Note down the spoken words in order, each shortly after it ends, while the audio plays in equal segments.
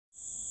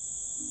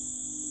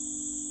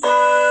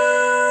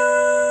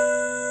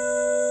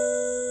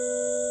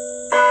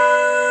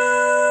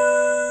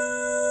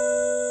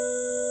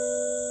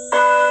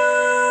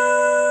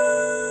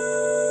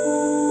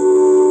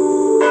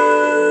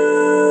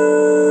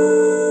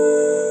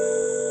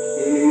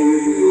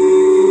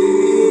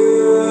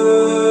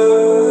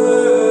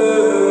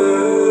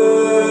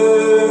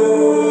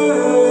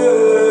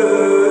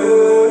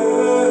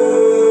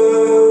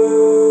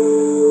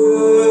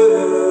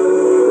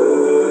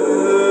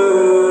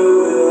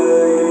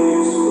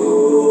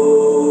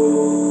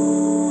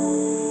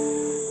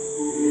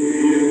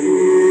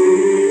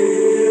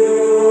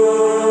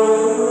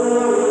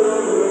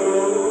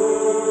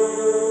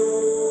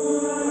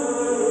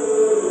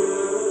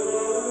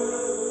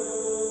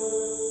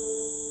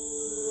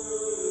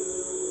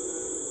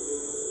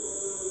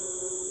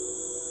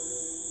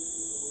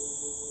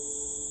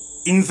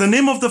In the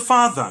name of the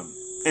Father,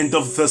 and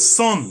of the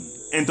Son,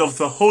 and of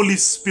the Holy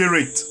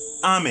Spirit.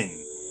 Amen.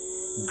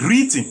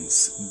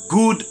 Greetings,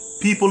 good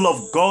people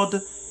of God,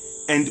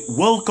 and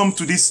welcome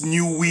to this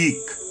new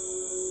week.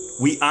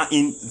 We are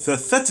in the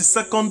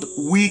 32nd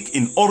week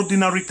in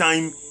Ordinary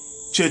Time,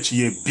 Church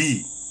Year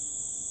B.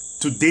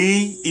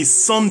 Today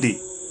is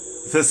Sunday,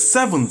 the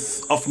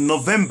 7th of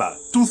November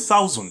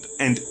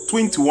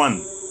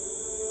 2021.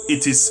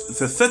 It is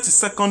the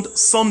 32nd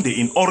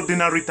Sunday in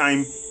Ordinary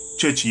Time,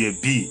 Church Year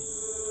B.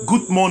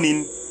 Good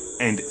morning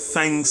and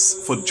thanks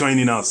for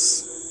joining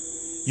us.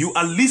 You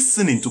are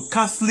listening to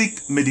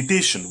Catholic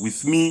Meditation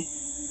with me,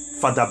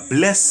 Father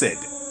Blessed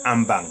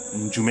Ambang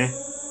Njume.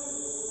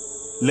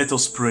 Let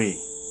us pray.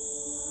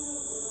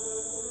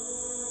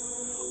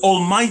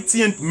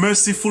 Almighty and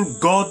merciful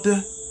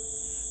God,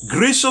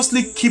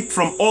 graciously keep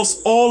from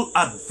us all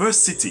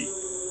adversity,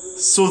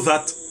 so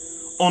that,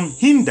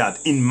 unhindered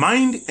in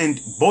mind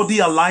and body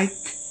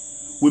alike,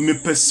 we may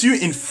pursue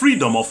in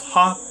freedom of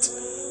heart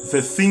the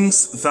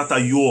things that are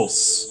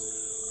yours.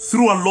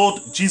 Through our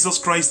Lord Jesus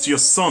Christ, your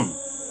Son,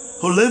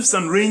 who lives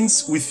and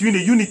reigns with you in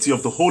the unity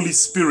of the Holy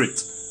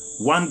Spirit,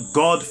 one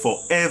God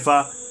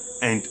forever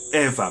and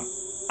ever.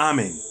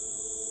 Amen.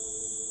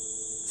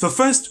 The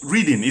first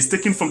reading is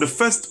taken from the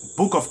first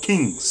book of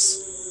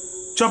Kings,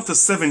 chapter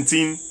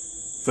 17,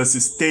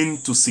 verses 10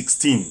 to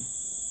 16.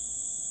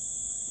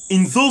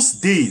 In those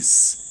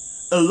days,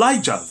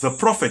 Elijah the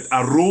prophet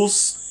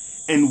arose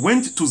and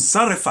went to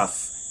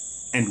Zarephath,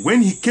 and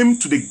when he came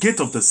to the gate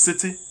of the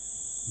city,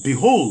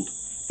 behold,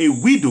 a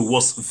widow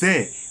was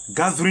there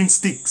gathering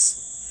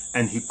sticks,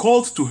 and he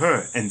called to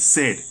her and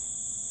said,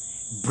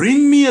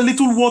 "Bring me a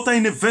little water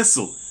in a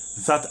vessel,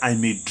 that I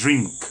may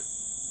drink."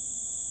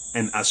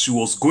 And as she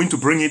was going to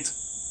bring it,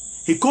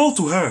 he called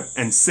to her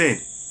and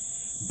said,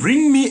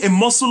 "Bring me a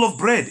morsel of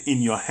bread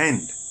in your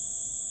hand."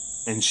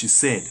 And she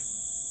said,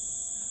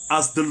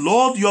 "As the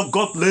Lord your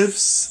God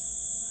lives,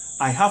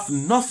 I have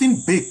nothing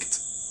baked,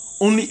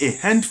 only a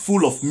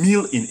handful of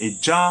meal in a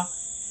jar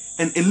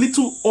and a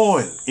little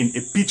oil in a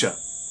pitcher.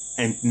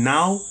 And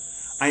now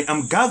I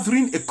am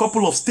gathering a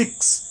couple of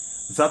sticks,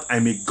 that I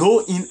may go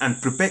in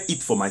and prepare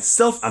it for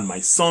myself and my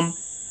son,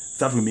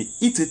 that we may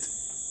eat it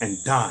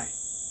and die."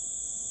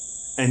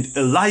 And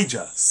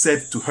Elijah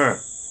said to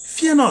her,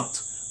 "Fear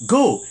not,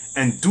 go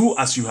and do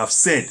as you have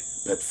said,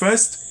 but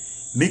first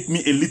make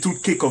me a little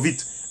cake of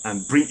it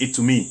and bring it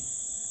to me,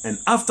 and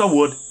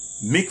afterward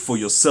make for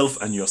yourself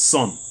and your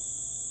son.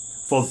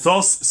 For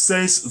thus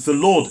says the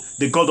Lord,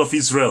 the God of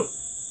Israel,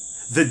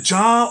 the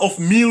jar of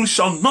meal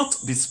shall not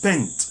be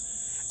spent,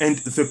 and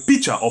the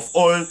pitcher of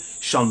oil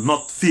shall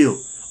not fail,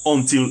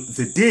 until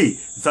the day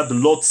that the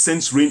Lord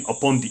sends rain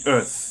upon the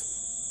earth."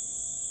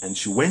 And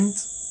she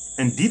went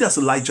and did as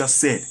Elijah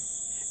said,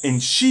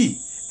 and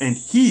she and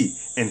he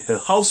and her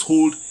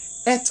household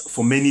ate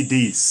for many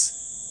days.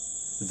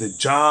 The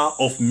jar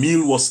of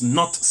meal was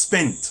not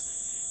spent,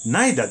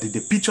 neither did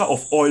the pitcher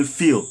of oil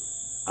fail,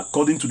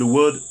 according to the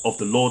word of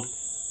the Lord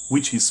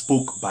which he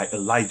spoke by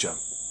Elijah.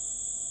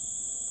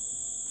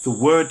 The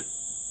word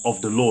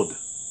of the Lord.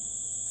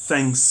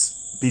 Thanks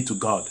be to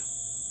God.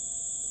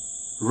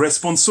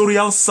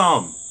 Responsorial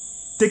Psalm,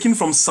 taken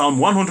from Psalm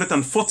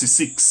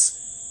 146.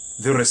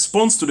 The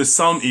response to the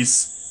psalm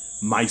is,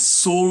 "My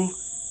soul,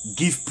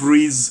 give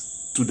praise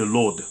to the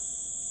Lord."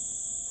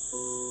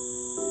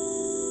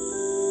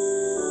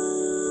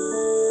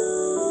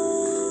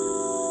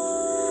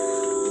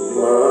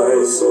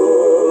 My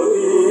soul,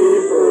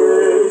 give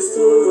praise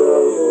to the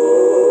Lord.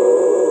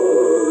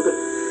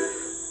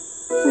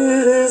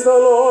 It is the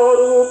Lord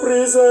who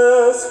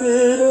preserves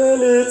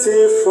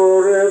fidelity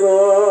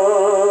forever,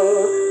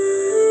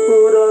 who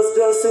does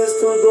justice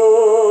to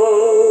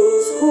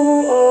those who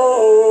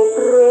are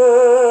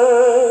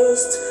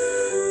oppressed.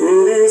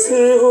 It is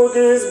he who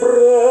gives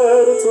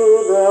bread to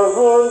the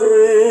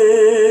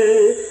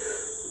hungry,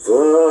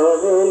 the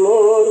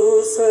Lord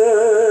who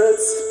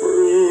sets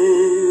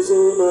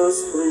prisoners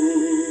free.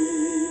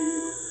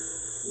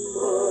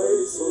 My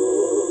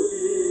soul,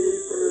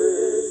 give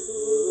praise to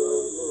the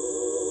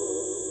Lord.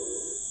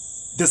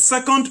 The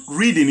second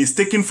reading is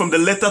taken from the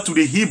letter to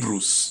the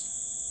Hebrews,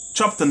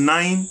 chapter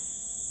 9,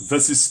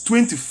 verses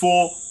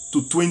 24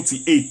 to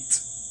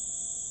 28.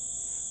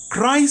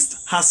 Christ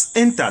has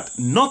entered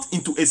not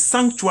into a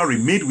sanctuary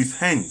made with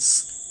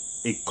hands,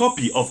 a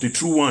copy of the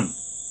true one,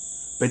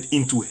 but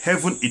into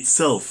heaven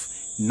itself,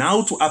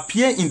 now to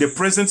appear in the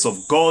presence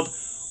of God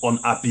on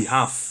our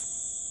behalf.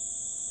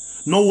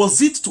 Nor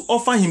was it to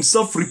offer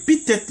himself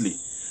repeatedly,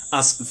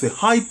 as the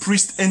high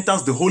priest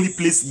enters the holy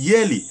place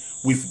yearly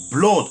with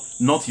blood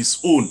not his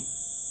own,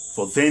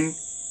 for then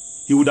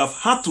he would have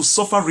had to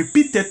suffer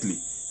repeatedly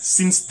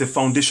since the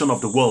foundation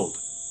of the world.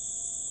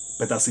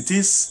 But as it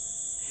is,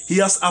 he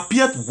has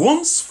appeared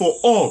once for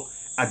all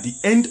at the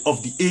end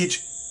of the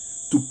age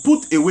to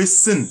put away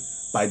sin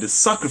by the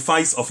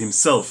sacrifice of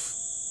himself.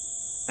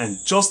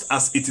 And just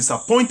as it is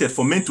appointed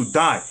for men to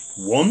die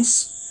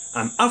once,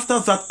 and after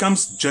that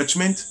comes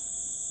judgment,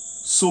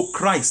 so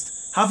Christ,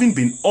 having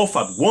been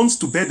offered once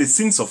to bear the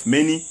sins of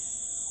many,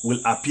 will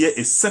appear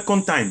a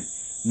second time,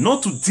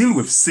 not to deal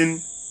with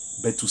sin,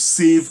 but to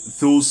save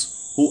those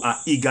who are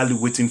eagerly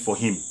waiting for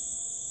him.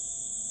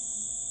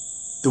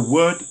 The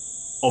word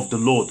of the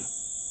Lord.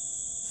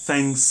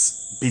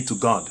 Thanks be to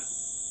God.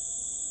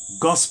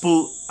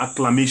 Gospel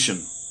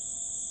acclamation.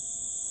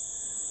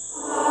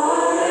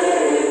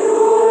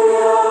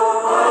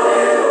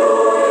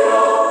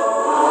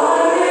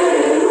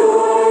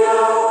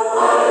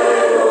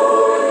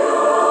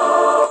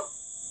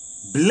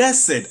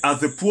 Blessed are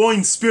the poor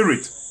in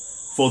spirit,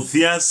 for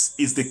theirs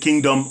is the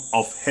kingdom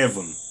of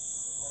heaven.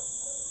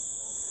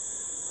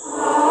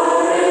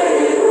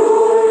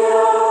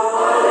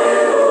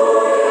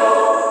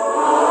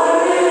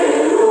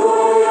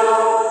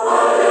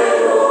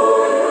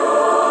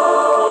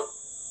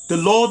 The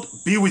Lord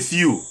be with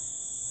you.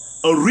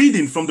 A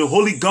reading from the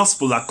Holy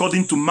Gospel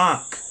according to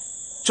Mark,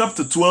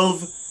 chapter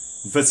 12,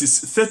 verses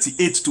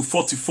 38 to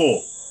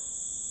 44.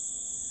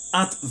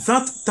 At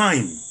that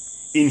time,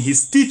 in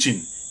his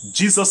teaching,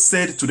 Jesus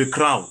said to the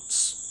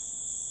crowds,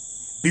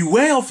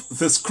 "Beware of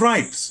the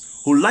scribes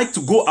who like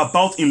to go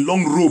about in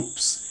long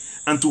robes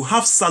and to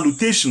have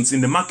salutations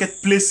in the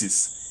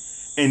marketplaces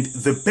and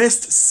the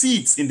best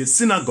seats in the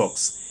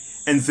synagogues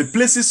and the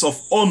places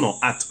of honor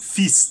at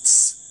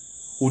feasts,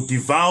 who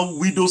devour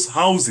widows'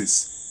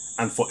 houses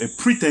and for a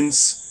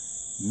pretense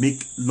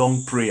make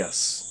long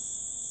prayers.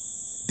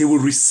 They will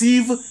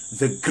receive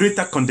the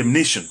greater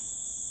condemnation."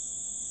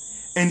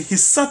 And he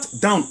sat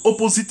down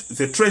opposite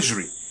the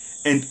treasury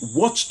and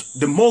watched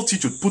the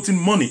multitude putting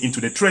money into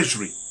the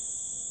treasury.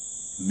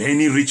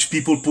 Many rich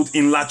people put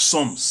in large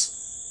sums,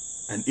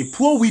 and a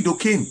poor widow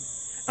came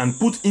and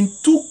put in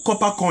 2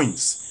 copper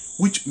coins,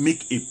 which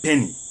make a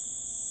penny.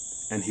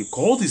 And he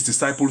called his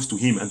disciples to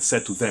him and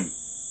said to them,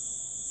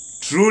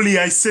 "Truly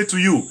I say to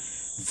you,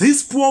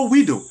 this poor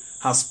widow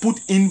has put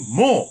in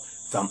more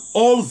than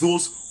all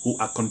those who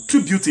are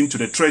contributing to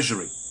the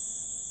treasury.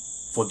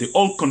 For they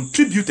all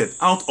contributed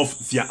out of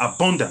their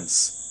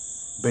abundance,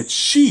 but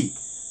she,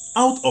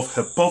 out of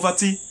her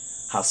poverty,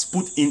 has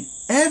put in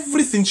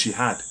everything she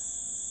had,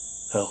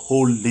 her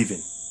whole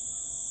living."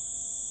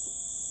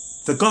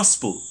 The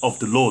Gospel of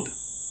the Lord.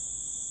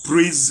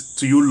 Praise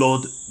to you,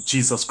 Lord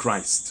Jesus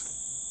Christ.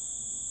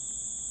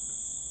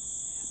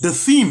 The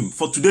theme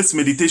for today's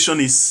meditation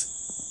is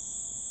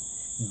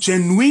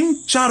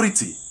genuine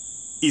charity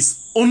is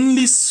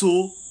only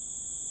so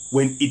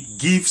when it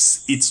gives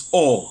its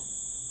all.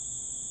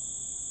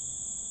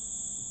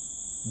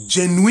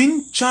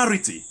 Genuine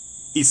charity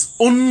is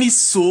only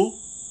so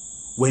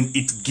when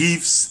it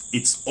gives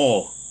its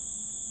all.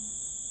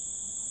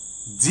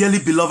 Dearly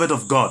beloved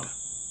of God,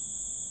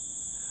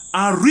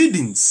 our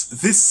readings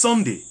this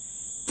Sunday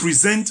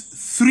present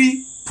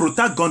 3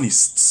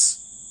 protagonists.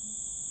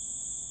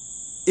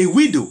 A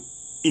widow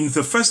in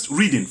the first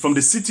reading from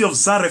the city of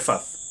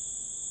Zarephath,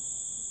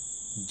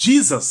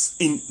 Jesus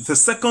in the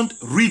second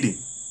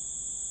reading,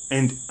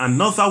 and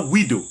another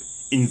widow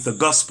in the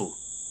Gospel.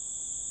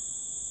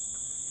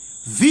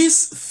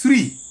 These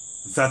 3,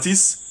 that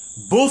is,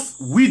 both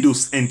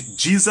widows and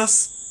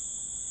Jesus,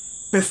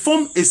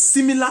 perform a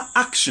similar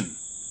action,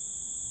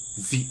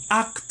 the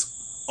act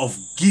of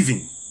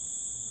giving,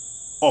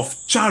 of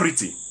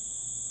charity.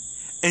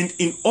 And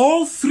in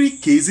all 3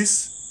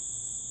 cases,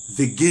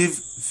 they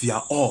gave their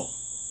all,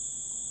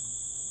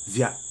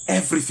 their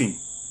everything.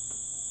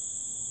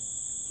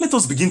 Let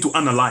us begin to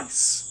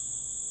analyze.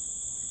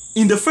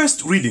 In the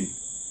first reading,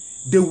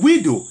 the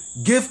widow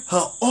gave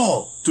her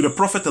all to the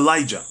prophet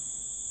Elijah.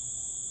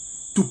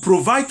 To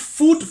provide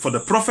food for the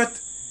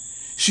prophet,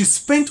 she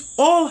spent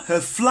all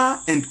her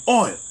flour and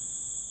oil.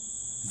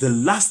 The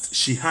last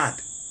she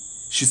had,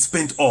 she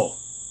spent all.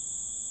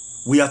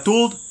 We are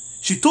told,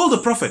 she told the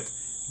prophet,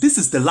 "This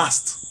is the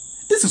last.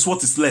 This is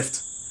what is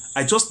left.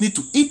 I just need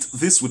to eat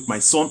this with my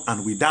son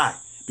and we die,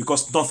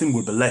 because nothing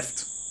will be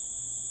left."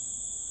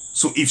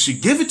 So if she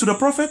gave it to the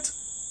prophet,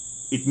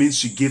 it means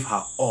she gave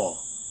her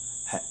all,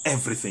 her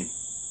everything.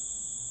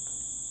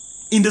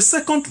 In the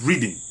second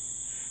reading,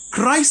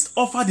 Christ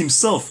offered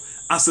himself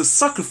as a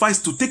sacrifice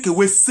to take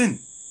away sin,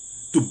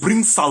 to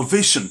bring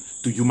salvation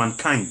to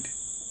humankind.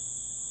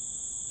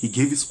 He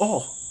gave his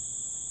all.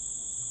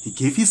 He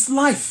gave his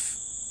life,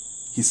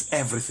 his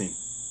everything.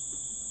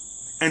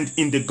 And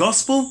in the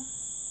Gospel,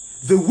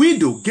 the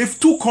widow gave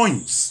 2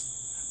 coins,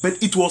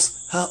 but it was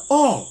her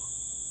all.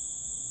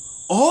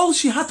 All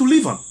she had to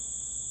live on.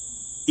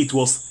 It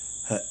was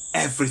her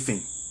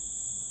everything.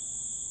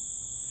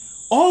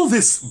 All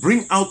this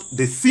bring out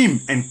the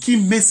theme and key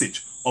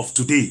message of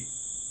today.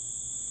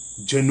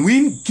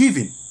 Genuine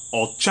giving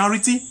or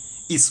charity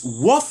is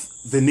worth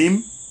the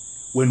name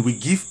when we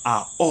give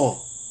our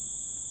all.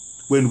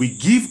 When we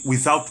give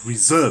without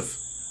reserve,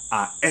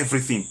 our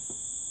everything.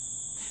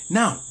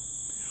 Now,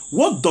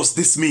 what does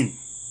this mean?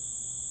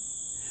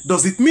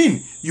 Does it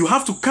mean you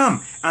have to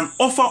come and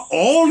offer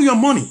all your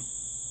money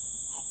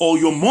or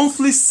your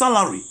monthly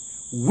salary,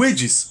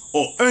 wages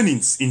or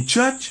earnings in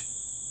church?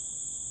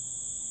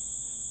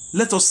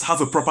 Let us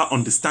have a proper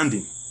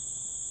understanding.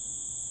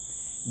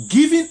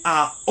 Giving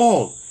our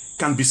all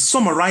can be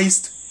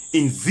summarized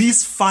in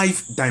these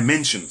 5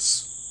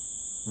 dimensions.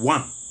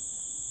 1.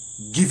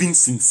 Giving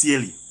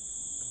sincerely.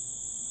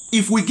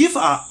 If we give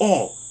our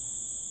all,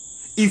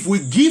 if we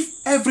give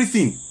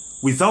everything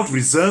without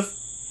reserve,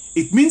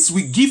 it means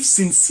we give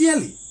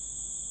sincerely.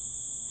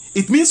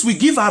 It means we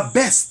give our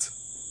best.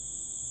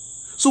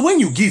 So when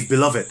you give,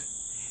 beloved,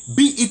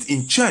 be it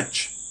in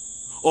church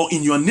or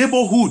in your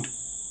neighborhood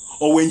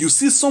or when you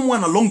see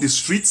someone along the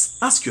streets,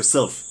 ask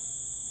yourself,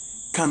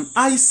 can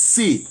I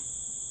say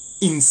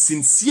in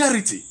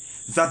sincerity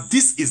that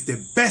this is the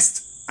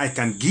best I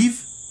can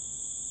give?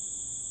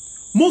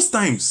 Most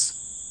times,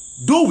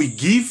 though we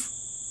give,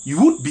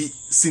 you would be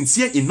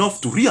sincere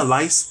enough to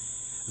realize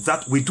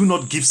that we do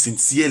not give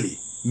sincerely,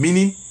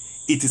 meaning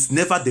it is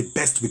never the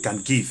best we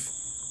can give.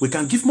 We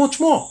can give much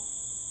more.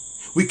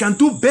 We can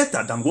do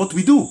better than what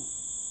we do.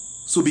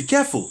 So be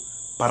careful.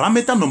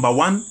 Parameter number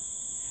 1,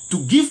 to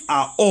give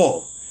our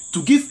all,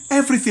 to give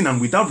everything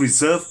and without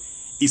reserve,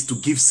 is to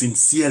give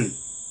sincerely.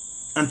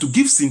 And to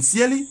give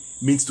sincerely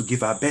means to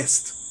give our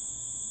best.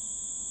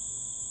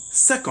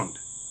 Second,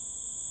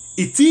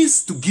 it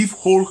is to give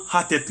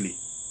wholeheartedly.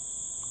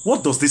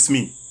 What does this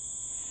mean?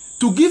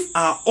 To give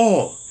our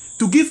all,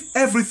 to give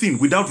everything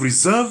without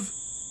reserve,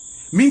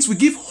 means we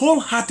give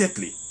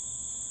wholeheartedly,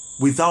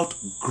 without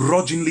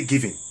grudgingly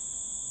giving,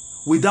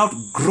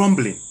 without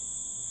grumbling,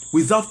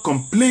 without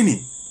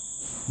complaining,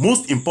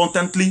 most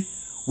importantly,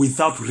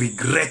 without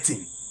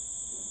regretting.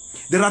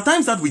 There are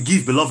times that we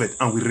give, beloved,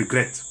 and we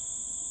regret.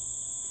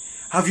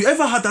 Have you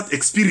ever had that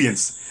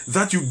experience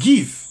that you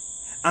give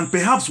and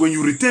perhaps when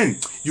you return,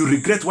 you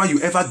regret why you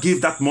ever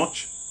gave that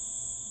much?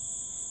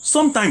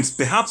 Sometimes,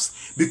 perhaps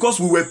because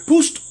we were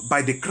pushed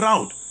by the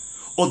crowd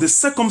or the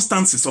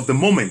circumstances of the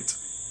moment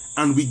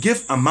and we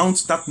gave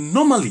amounts that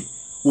normally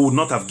we would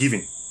not have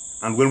given.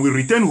 And when we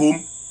return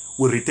home,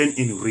 we return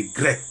in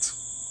regret.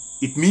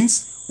 It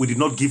means we did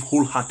not give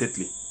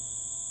wholeheartedly.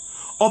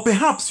 Or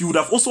perhaps you would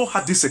have also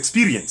had this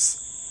experience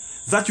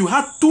that you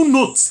had 2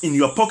 notes in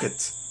your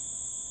pocket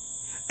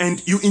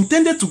and you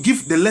intended to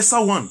give the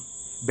lesser one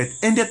but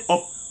ended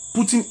up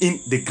putting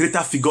in the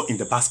greater figure in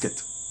the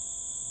basket.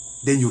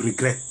 Then you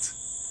regret.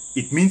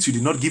 It means you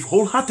did not give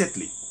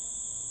wholeheartedly.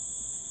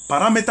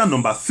 Parameter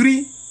number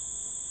 3,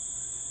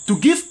 to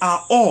give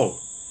our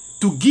all,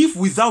 to give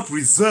without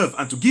reserve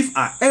and to give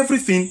our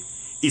everything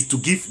is to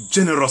give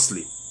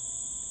generously.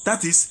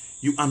 That is,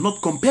 you are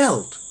not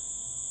compelled.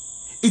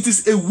 It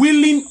is a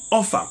willing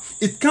offer.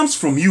 It comes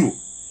from you.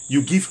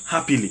 You give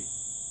happily.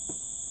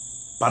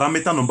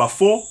 Parameter number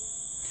 4,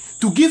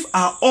 to give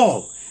our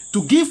all,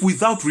 to give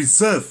without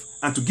reserve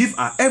and to give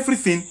our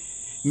everything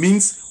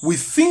means we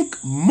think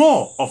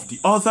more of the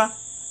other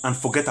and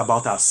forget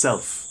about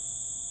ourselves.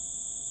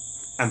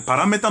 And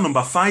parameter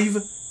number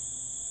 5,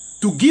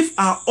 to give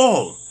our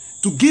all,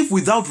 to give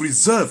without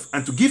reserve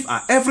and to give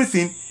our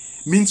everything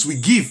means we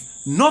give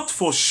not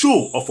for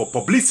show or for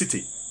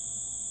publicity.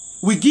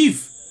 We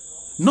give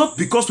not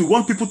because we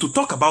want people to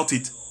talk about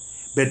it,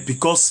 but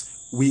because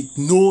we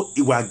know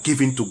we are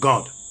giving to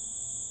God.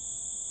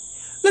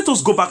 Let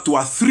us go back to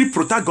our 3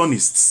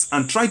 protagonists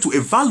and try to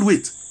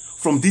evaluate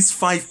from these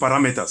 5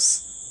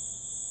 parameters.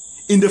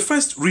 In the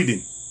first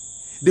reading,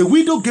 the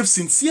widow gave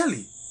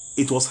sincerely.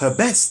 It was her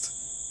best.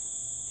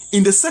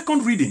 In the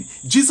second reading,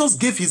 Jesus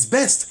gave his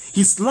best,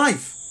 his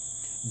life,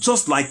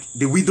 just like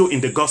the widow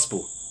in the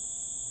gospel.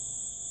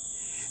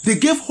 They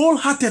gave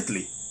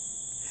wholeheartedly.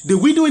 The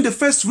widow in the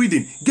first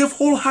reading gave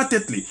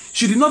wholeheartedly.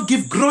 She did not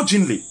give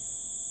grudgingly.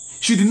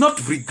 She did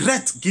not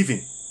regret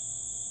giving.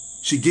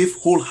 She gave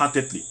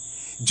wholeheartedly.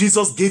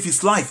 Jesus gave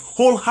his life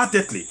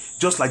wholeheartedly,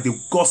 just like the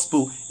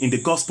gospel, in the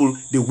gospel,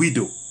 the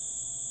widow.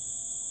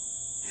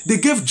 They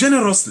gave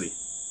generously.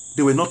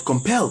 They were not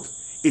compelled.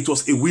 It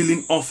was a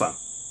willing offer.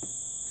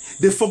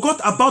 They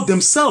forgot about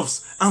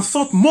themselves and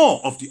thought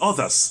more of the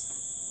others.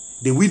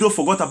 The widow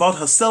forgot about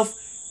herself,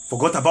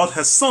 forgot about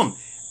her son,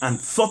 and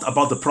thought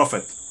about the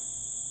prophet.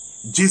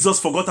 Jesus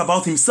forgot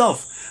about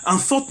himself and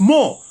thought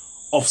more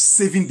of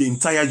saving the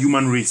entire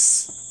human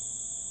race.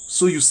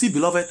 So you see,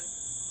 beloved,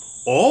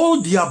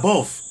 all the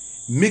above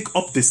make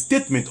up the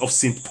statement of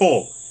St.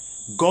 Paul.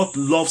 God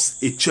loves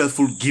a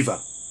cheerful giver.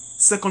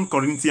 2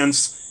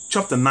 Corinthians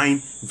chapter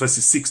 9,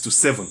 verses 6 to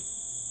 7.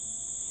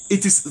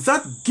 It is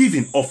that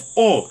giving of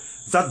all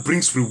that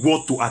brings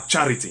reward to our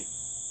charity.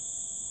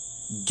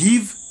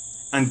 Give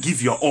and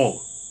give your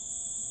all.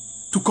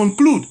 To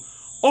conclude,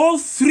 all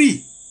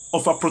 3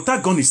 of our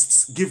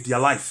protagonists gave their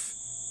life.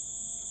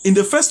 In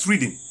the first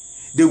reading,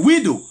 the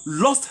widow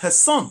lost her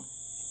son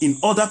in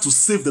order to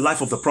save the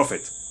life of the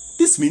prophet.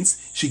 This means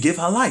she gave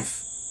her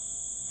life.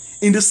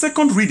 In the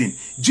second reading,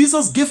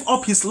 Jesus gave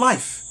up his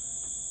life.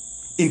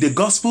 In the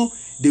gospel,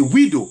 the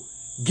widow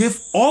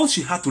gave all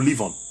she had to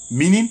live on,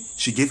 meaning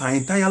she gave her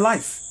entire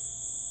life.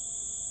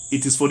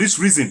 It is for this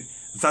reason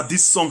that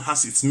this song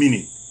has its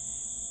meaning.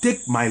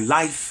 Take my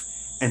life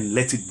and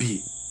let it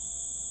be.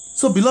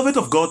 So, beloved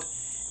of God,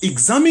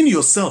 examine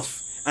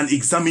yourself and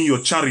examine your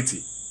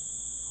charity.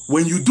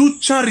 When you do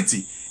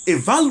charity,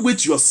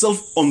 evaluate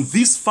yourself on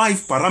these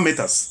 5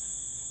 parameters.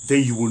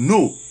 Then you will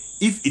know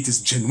if it is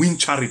genuine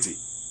charity.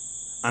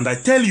 And I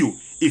tell you,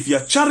 if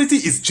your charity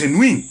is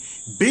genuine,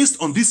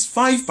 based on these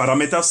 5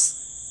 parameters,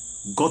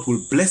 God will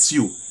bless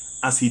you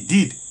as he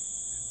did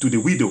to the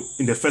widow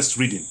in the first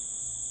reading.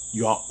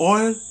 Your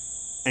oil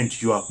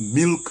and your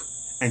milk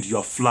and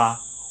your flour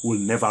will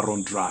never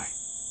run dry.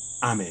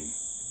 Amen.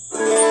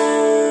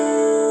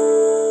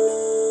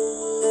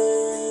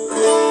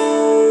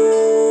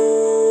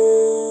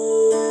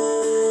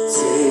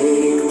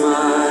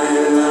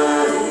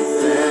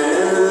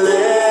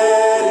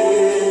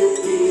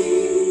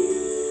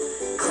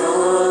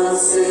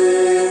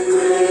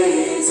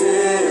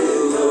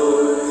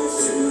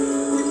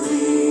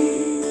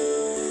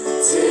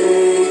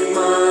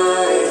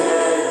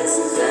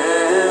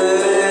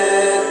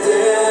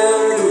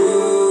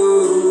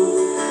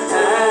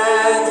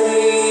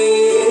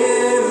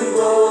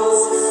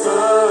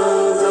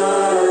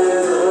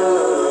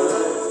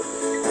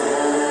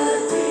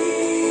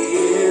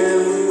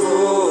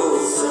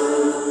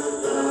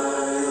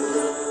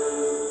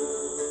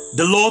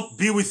 The Lord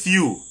be with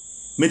you.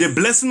 May the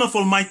blessing of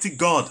Almighty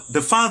God,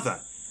 the Father,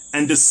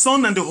 and the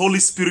Son, and the Holy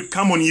Spirit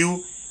come on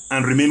you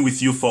and remain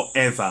with you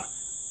forever.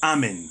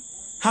 Amen.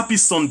 Happy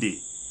Sunday.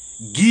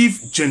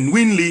 Give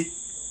genuinely,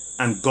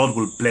 and God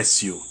will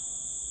bless you.